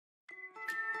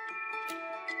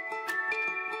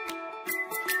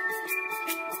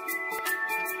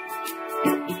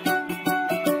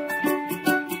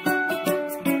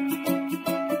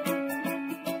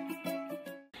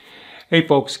Hey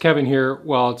folks, Kevin here.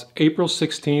 Well, it's April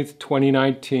 16th,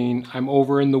 2019. I'm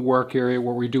over in the work area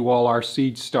where we do all our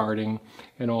seed starting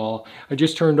and all. I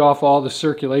just turned off all the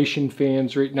circulation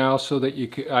fans right now so that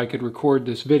I could record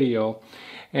this video.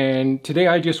 And today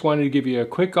I just wanted to give you a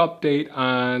quick update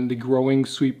on the Growing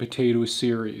Sweet Potato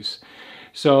series.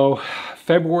 So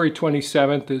February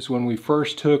 27th is when we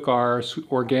first took our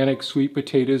organic sweet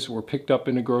potatoes that were picked up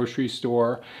in the grocery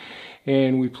store,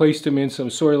 and we placed them in some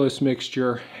soilless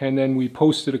mixture, and then we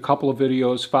posted a couple of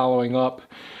videos following up.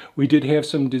 We did have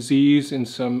some disease and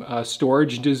some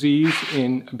storage disease,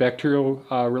 in bacterial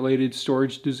related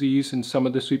storage disease in some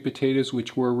of the sweet potatoes,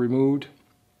 which were removed.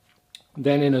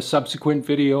 Then in a subsequent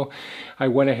video, I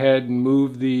went ahead and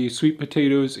moved the sweet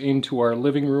potatoes into our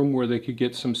living room where they could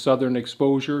get some southern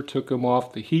exposure, took them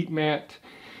off the heat mat.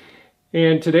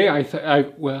 And today,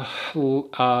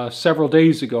 several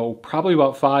days ago, probably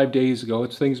about 5 days ago,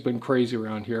 things been crazy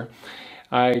around here,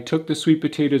 I took the sweet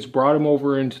potatoes, brought them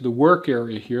over into the work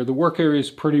area here. The work area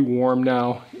is pretty warm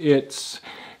now. It's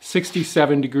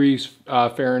 67 degrees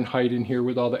Fahrenheit in here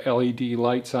with all the LED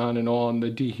lights on and all, and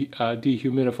the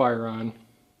dehumidifier on.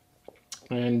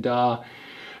 And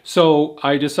so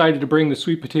I decided to bring the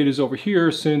sweet potatoes over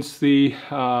here since the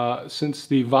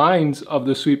vines of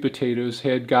the sweet potatoes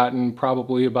had gotten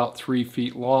probably about 3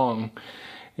 feet long,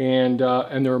 and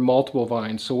there were multiple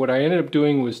vines. So what I ended up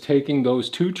doing was taking those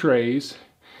 2 trays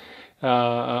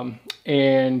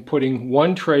and putting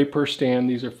 1 tray per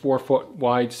stand. These are 4-foot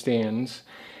wide stands,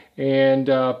 and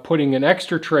putting an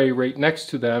extra tray right next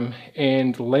to them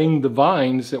and laying the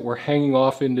vines that were hanging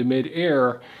off into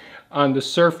mid-air on the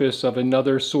surface of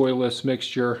another soilless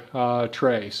mixture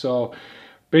tray. So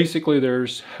basically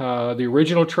there's the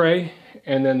original tray,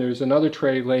 and then there's another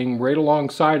tray laying right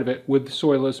alongside of it with the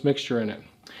soilless mixture in it.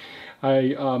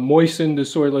 I moistened the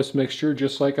soilless mixture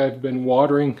just like I've been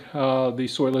watering the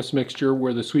soilless mixture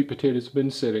where the sweet potatoes have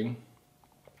been sitting.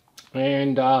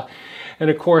 And of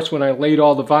course, when I laid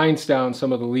all the vines down,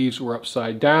 some of the leaves were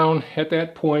upside down at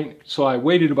that point. So I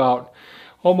waited about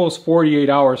almost 48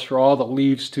 hours for all the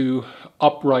leaves to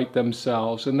upright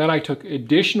themselves. And then I took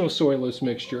additional soilless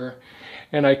mixture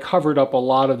and I covered up a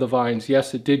lot of the vines.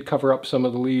 Yes, it did cover up some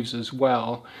of the leaves as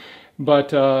well. But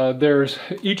there's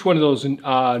each one of those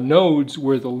nodes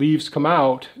where the leaves come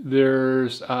out,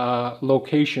 there's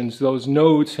locations. Those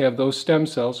nodes have those stem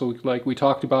cells, so like we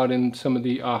talked about in some of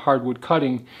the hardwood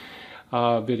cutting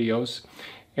videos.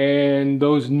 And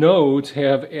those nodes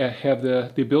have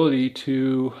the ability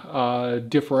to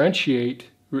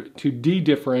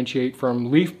de-differentiate from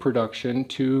leaf production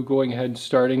to going ahead and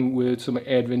starting with some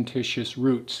adventitious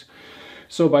roots.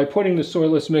 So by putting the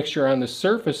soilless mixture on the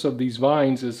surface of these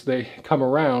vines as they come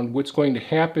around, what's going to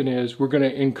happen is we're going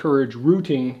to encourage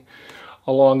rooting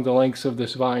along the lengths of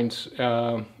this vines.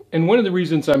 And one of the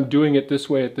reasons I'm doing it this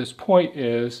way at this point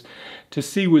is to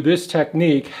see with this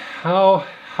technique how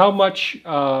much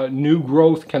new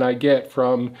growth can I get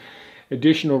from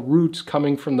additional roots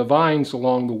coming from the vines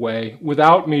along the way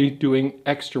without me doing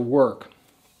extra work.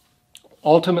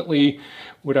 Ultimately,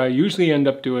 what I usually end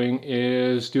up doing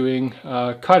is doing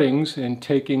cuttings and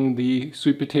taking the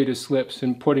sweet potato slips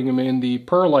and putting them in the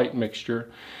perlite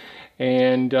mixture,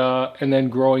 and then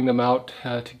growing them out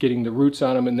to getting the roots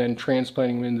on them and then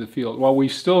transplanting them into the field. Well,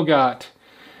 we've still got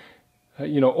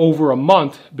over a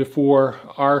month before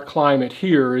our climate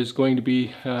here is going to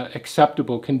be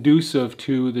acceptable, conducive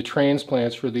to the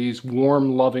transplants for these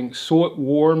warm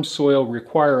soil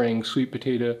requiring sweet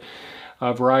potato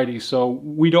varieties. So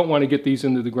we don't want to get these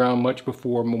into the ground much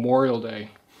before Memorial Day.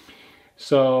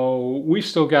 So we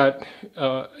still got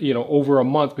over a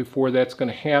month before that's going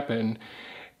to happen.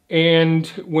 And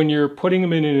when you're putting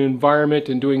them in an environment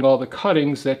and doing all the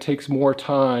cuttings, that takes more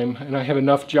time, and I have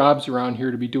enough jobs around here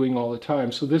to be doing all the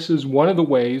time. So this is one of the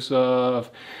ways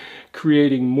of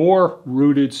creating more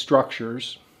rooted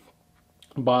structures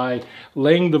by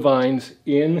laying the vines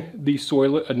in the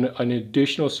soil, an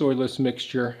additional soilless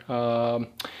mixture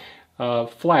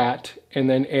flat, and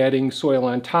then adding soil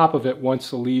on top of it once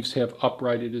the leaves have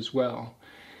uprighted as well.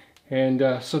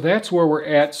 And so that's where we're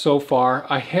at so far.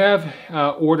 I have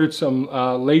ordered some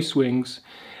lacewings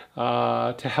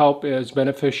to help as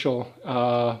beneficial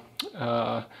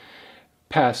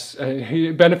pests,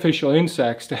 beneficial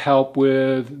insects to help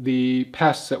with the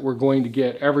pests that we're going to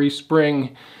get every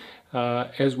spring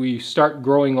as we start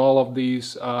growing all of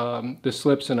these the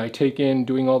slips, and I take in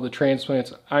doing all the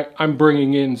transplants. I'm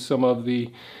bringing in some of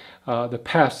the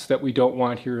pests that we don't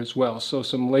want here as well. So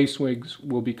some lacewings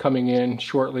will be coming in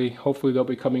shortly. Hopefully they'll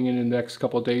be coming in the next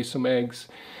couple of days, some eggs.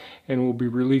 and we'll be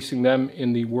releasing them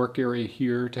in the work area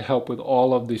here to help with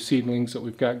all of the seedlings that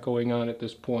we've got going on at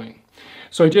this point.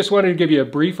 So I just wanted to give you a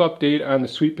brief update on the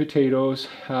sweet potatoes.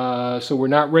 So we're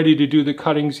not ready to do the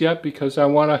cuttings yet because I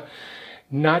want to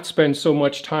not spend so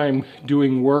much time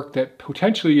doing work that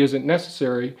potentially isn't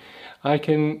necessary. I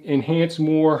can enhance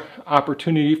more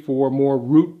opportunity for more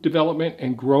root development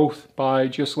and growth by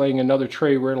just laying another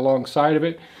tray right alongside of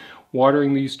it,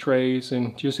 watering these trays,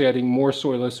 and just adding more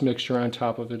soilless mixture on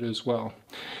top of it as well.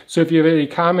 So if you have any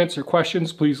comments or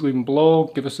questions, please leave them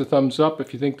below. Give us a thumbs up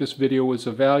if you think this video was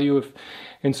of value.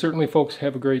 And certainly, folks,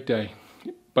 have a great day.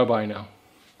 Bye-bye now.